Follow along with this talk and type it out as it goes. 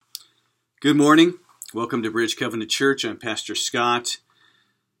Good morning. Welcome to Bridge Covenant Church. I'm Pastor Scott.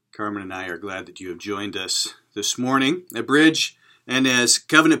 Carmen and I are glad that you have joined us this morning at Bridge. And as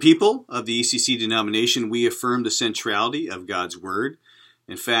covenant people of the ECC denomination, we affirm the centrality of God's Word.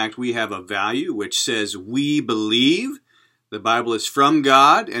 In fact, we have a value which says we believe the Bible is from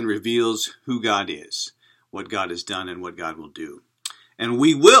God and reveals who God is, what God has done, and what God will do. And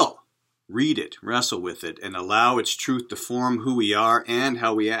we will read it, wrestle with it, and allow its truth to form who we are and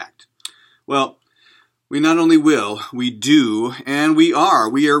how we act. Well, we not only will, we do, and we are.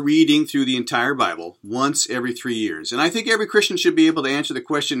 We are reading through the entire Bible once every 3 years. And I think every Christian should be able to answer the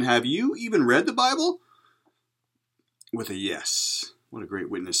question, have you even read the Bible? With a yes. What a great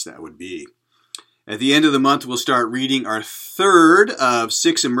witness that would be. At the end of the month, we'll start reading our third of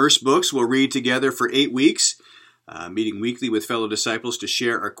 6 Immerse books. We'll read together for 8 weeks, meeting weekly with fellow disciples to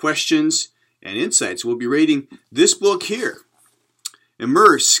share our questions and insights. We'll be reading this book here,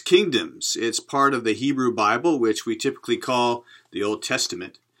 Immerse Kingdoms. It's part of the Hebrew Bible, which we typically call the Old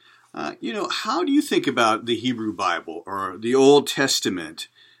Testament. How do you think about the Hebrew Bible or the Old Testament?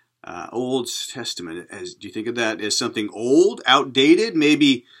 Do you think of that as something old, outdated,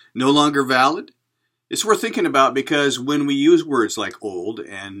 maybe no longer valid? It's worth thinking about because when we use words like old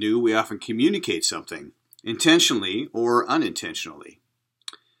and new, we often communicate something, intentionally or unintentionally.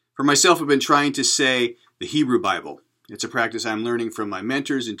 For myself, I've been trying to say the Hebrew Bible. It's a practice I'm learning from my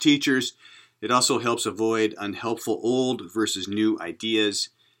mentors and teachers. It also helps avoid unhelpful old versus new ideas.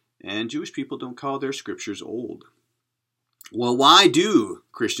 And Jewish people don't call their scriptures old. Well, why do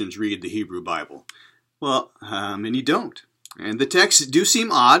Christians read the Hebrew Bible? Well, many don't. And the texts do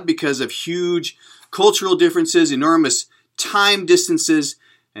seem odd because of huge cultural differences, enormous time distances,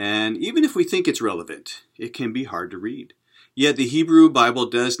 and even if we think it's relevant, it can be hard to read. Yet the Hebrew Bible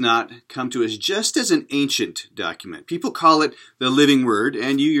does not come to us just as an ancient document. People call it the living word,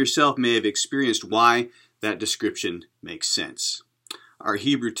 and you yourself may have experienced why that description makes sense. Our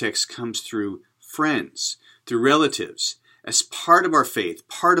Hebrew text comes through friends, through relatives, as part of our faith,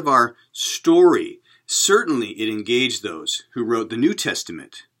 part of our story. Certainly it engaged those who wrote the New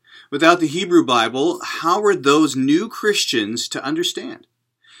Testament. Without the Hebrew Bible, how were those new Christians to understand?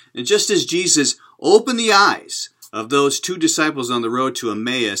 And just as Jesus opened the eyes of those 2 disciples on the road to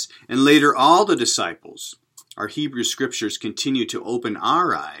Emmaus, and later all the disciples, our Hebrew scriptures continue to open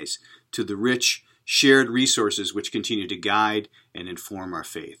our eyes to the rich, shared resources which continue to guide and inform our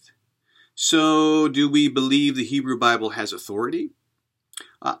faith. So, do we believe the Hebrew Bible has authority?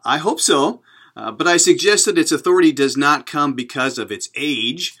 I hope so, but I suggest that its authority does not come because of its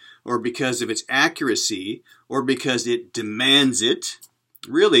age, or because of its accuracy, or because it demands it.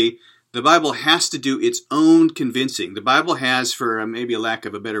 Really, the Bible has to do its own convincing. The Bible has, for maybe a lack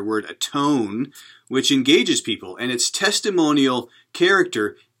of a better word, a tone which engages people, and its testimonial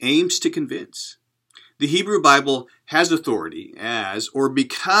character aims to convince. The Hebrew Bible has authority as, or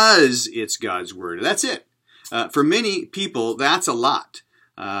because it's God's Word. That's it. For many people, that's a lot.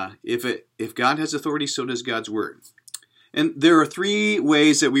 If God has authority, so does God's Word. And there are 3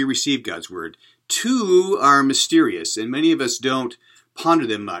 ways that we receive God's Word. 2 are mysterious, and many of us don't ponder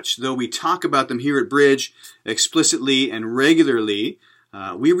them much. Though we talk about them here at Bridge explicitly and regularly,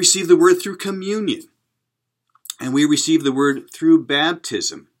 we receive the Word through communion. And we receive the Word through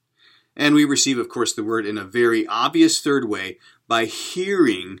baptism. And we receive, of course, the Word in a very obvious 3rd way by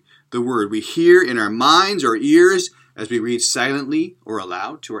hearing the Word. We hear in our minds or ears as we read silently or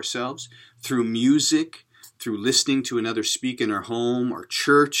aloud to ourselves, through music, through listening to another speak in our home or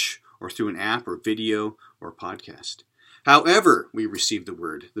church, or through an app or video or podcast. However we receive the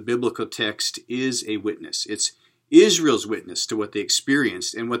Word, the biblical text is a witness. It's Israel's witness to what they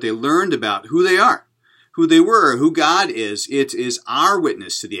experienced and what they learned about who they are, who they were, who God is. It is our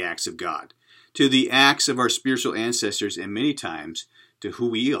witness to the acts of God, to the acts of our spiritual ancestors, and many times to who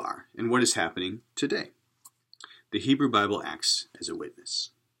we are and what is happening today. The Hebrew Bible acts as a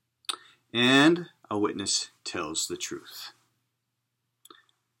witness. And a witness tells the truth.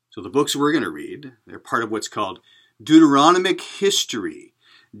 So the books we're going to read, they're part of what's called Deuteronomic history.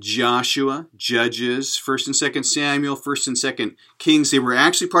 Joshua, Judges, 1st and 2nd Samuel, 1st and 2nd Kings, they were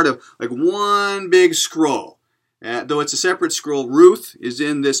actually part of like one big scroll. Though it's a separate scroll, Ruth is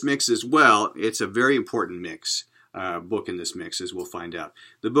in this mix as well. It's a very important book in this mix, as we'll find out.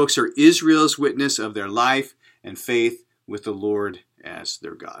 The books are Israel's witness of their life and faith with the Lord as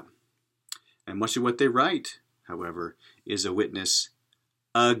their God. And much of what they write, however, is a witness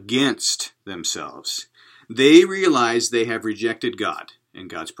against themselves. They realize they have rejected God and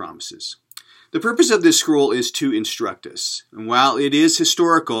God's promises. The purpose of this scroll is to instruct us. And while it is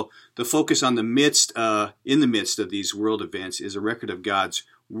historical, the focus on in the midst of these world events is a record of God's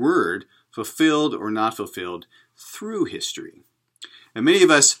word fulfilled or not fulfilled through history. And many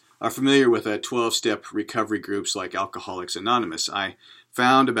of us are familiar with 12-step recovery groups like Alcoholics Anonymous. I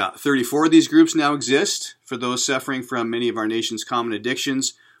found about 34 of these groups now exist for those suffering from many of our nation's common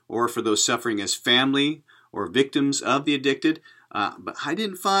addictions, or for those suffering as family or victims of the addicted. But I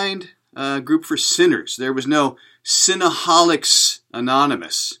didn't find a group for sinners. There was no Sinaholics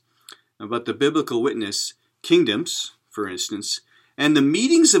Anonymous. But the Biblical Witness Kingdoms, for instance, and the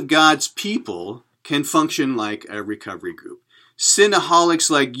meetings of God's people can function like a recovery group. Sinaholics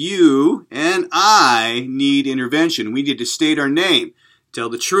like you and I need intervention. We need to state our name, tell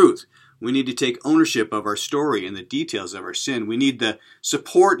the truth. We need to take ownership of our story and the details of our sin. We need the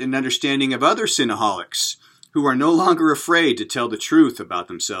support and understanding of other sinaholics who are no longer afraid to tell the truth about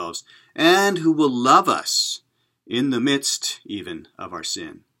themselves and who will love us in the midst even of our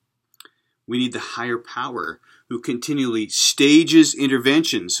sin. We need the higher power who continually stages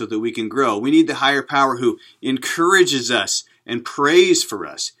intervention so that we can grow. We need the higher power who encourages us and prays for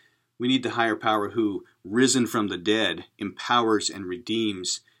us. We need the higher power who, risen from the dead, empowers and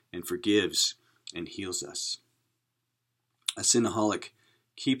redeems and forgives and heals us. A sinaholic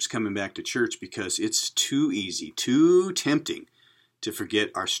keeps coming back to church because it's too easy, too tempting to forget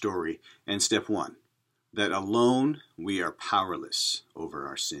our story. And step one, that alone we are powerless over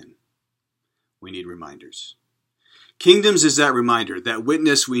our sin. We need reminders. Kingdoms is that reminder, that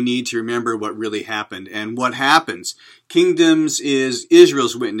witness we need to remember what really happened and what happens. Kingdoms is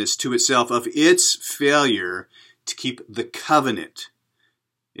Israel's witness to itself of its failure to keep the covenant.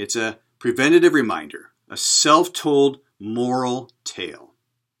 It's a preventative reminder, a self-told moral tale.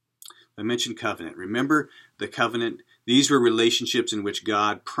 I mentioned covenant. Remember the covenant? These were relationships in which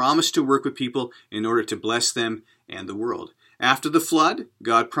God promised to work with people in order to bless them and the world. After the flood,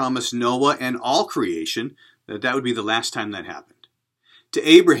 God promised Noah and all creation that would be the last time that happened. To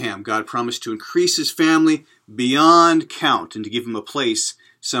Abraham, God promised to increase his family beyond count and to give him a place,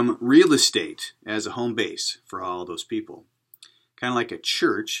 some real estate as a home base for all those people. Kind of like a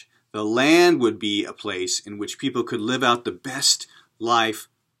church, the land would be a place in which people could live out the best life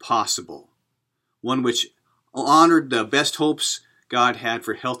possible, one which honored the best hopes God had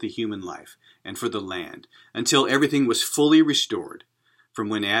for healthy human life and for the land, until everything was fully restored from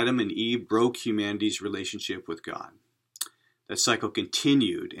when Adam and Eve broke humanity's relationship with God. That cycle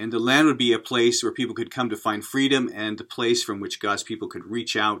continued, and the land would be a place where people could come to find freedom and the place from which God's people could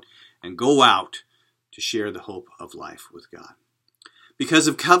reach out and go out to share the hope of life with God. Because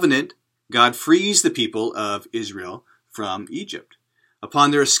of covenant, God frees the people of Israel from Egypt.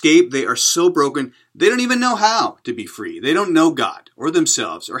 Upon their escape, they are so broken, they don't even know how to be free. They don't know God or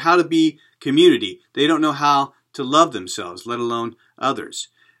themselves or how to be community. They don't know how to love themselves, let alone others.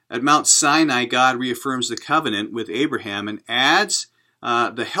 At Mount Sinai, God reaffirms the covenant with Abraham and adds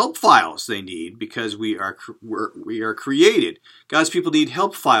the help files they need because we are created. God's people need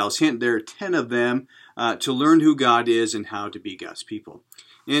help files. Hint, there are 10 of them to learn who God is and how to be God's people.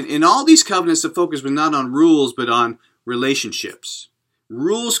 And in all these covenants, the focus was not on rules, but on relationships.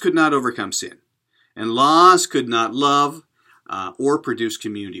 Rules could not overcome sin, and laws could not love or produce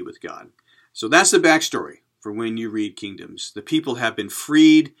community with God. So that's the backstory for when you read Kingdoms. The people have been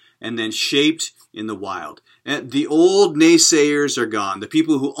freed and then shaped in the wild. And the old naysayers are gone. The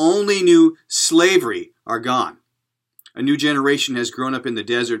people who only knew slavery are gone. A new generation has grown up in the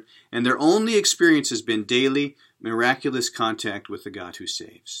desert, and their only experience has been daily, miraculous contact with the God who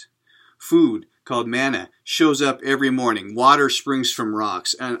saves. Food, called manna, shows up every morning. Water springs from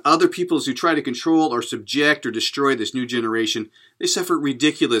rocks. And other peoples who try to control or subject or destroy this new generation, they suffer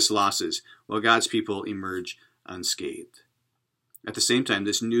ridiculous losses, while God's people emerge unscathed. At the same time,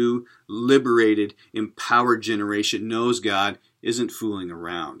 this new, liberated, empowered generation knows God isn't fooling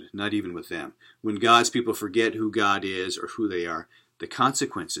around, not even with them. When God's people forget who God is or who they are, the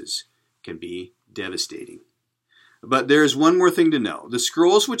consequences can be devastating. But there's one more thing to know. The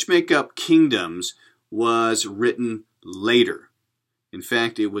scrolls which make up Kingdoms was written later. In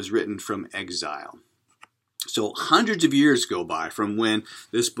fact, it was written from exile. So hundreds of years go by from when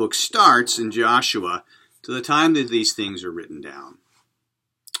this book starts in Joshua to the time that these things are written down.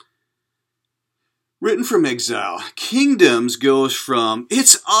 Written from exile, Kingdoms goes from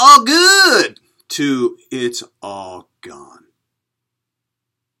 "it's all good" to "it's all gone."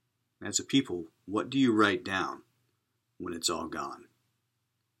 As a people, what do you write down when it's all gone?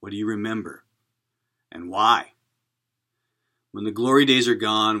 What do you remember? And why? When the glory days are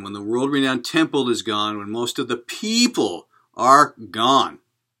gone, when the world-renowned temple is gone, when most of the people are gone,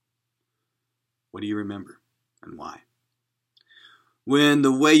 what do you remember and why? When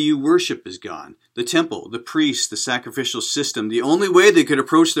the way you worship is gone, the temple, the priests, the sacrificial system, the only way they could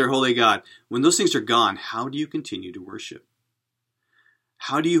approach their holy God, when those things are gone, how do you continue to worship?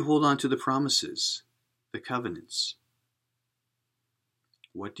 How do you hold on to the promises, the covenants?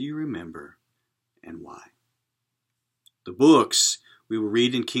 What do you remember and why? The books we will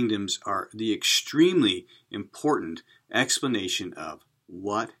read in Kingdoms are the extremely important explanation of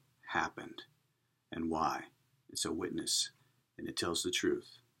what happened and why. It's a witness, and it tells the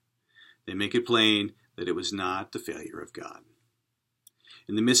truth. They make it plain that it was not the failure of God.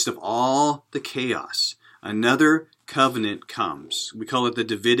 In the midst of all the chaos, another covenant comes. We call it the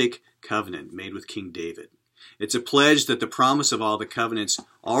Davidic covenant, made with King David. It's a pledge that the promise of all the covenants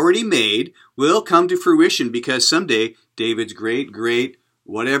already made will come to fruition, because someday David's great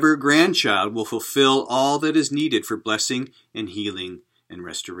whatever grandchild will fulfill all that is needed for blessing and healing and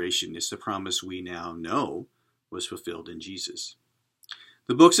restoration. It's the promise we now know was fulfilled in Jesus.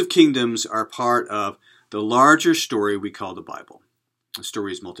 The books of Kingdoms are part of the larger story we call the Bible. The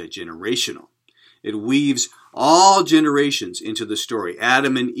story is multi-generational. It weaves all generations into the story.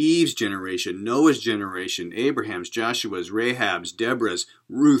 Adam and Eve's generation, Noah's generation, Abraham's, Joshua's, Rahab's, Deborah's,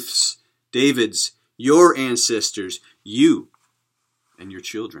 Ruth's, David's, your ancestors, you and your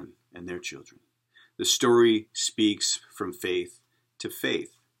children and their children. The story speaks from faith to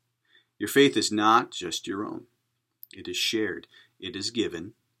faith. Your faith is not just your own. It is shared. It is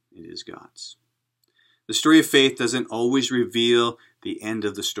given. It is God's. The story of faith doesn't always reveal the end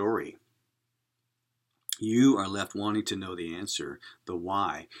of the story. You are left wanting to know the answer, the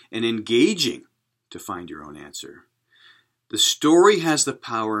why, and engaging to find your own answer. The story has the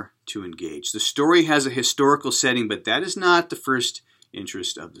power to engage. The story has a historical setting, but that is not the first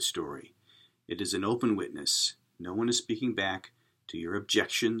interest of the story. It is an open witness. No one is speaking back to your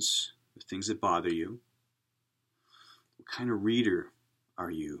objections, the things that bother you. What kind of reader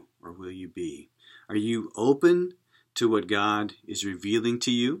are you, or will you be? Are you open to what God is revealing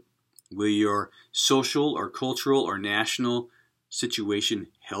to you? Will your social or cultural or national situation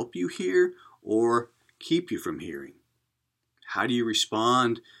help you hear or keep you from hearing? How do you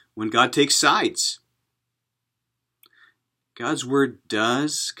respond when God takes sides? God's word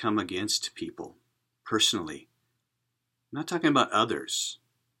does come against people personally. I'm not talking about others.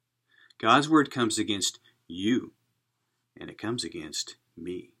 God's word comes against you, and it comes against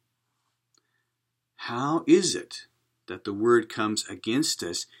me. How is it that the word comes against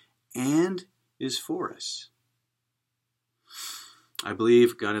us and is for us? I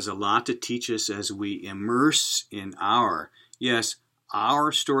believe God has a lot to teach us as we immerse in our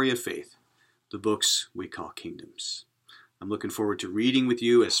story of faith, the books we call Kingdoms. I'm looking forward to reading with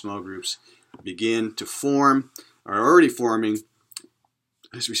you as small groups begin to form, are already forming,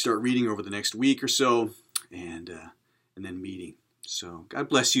 as we start reading over the next week or so, and then meeting. So God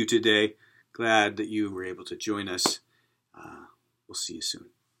bless you today. Glad that you were able to join us. We'll see you soon.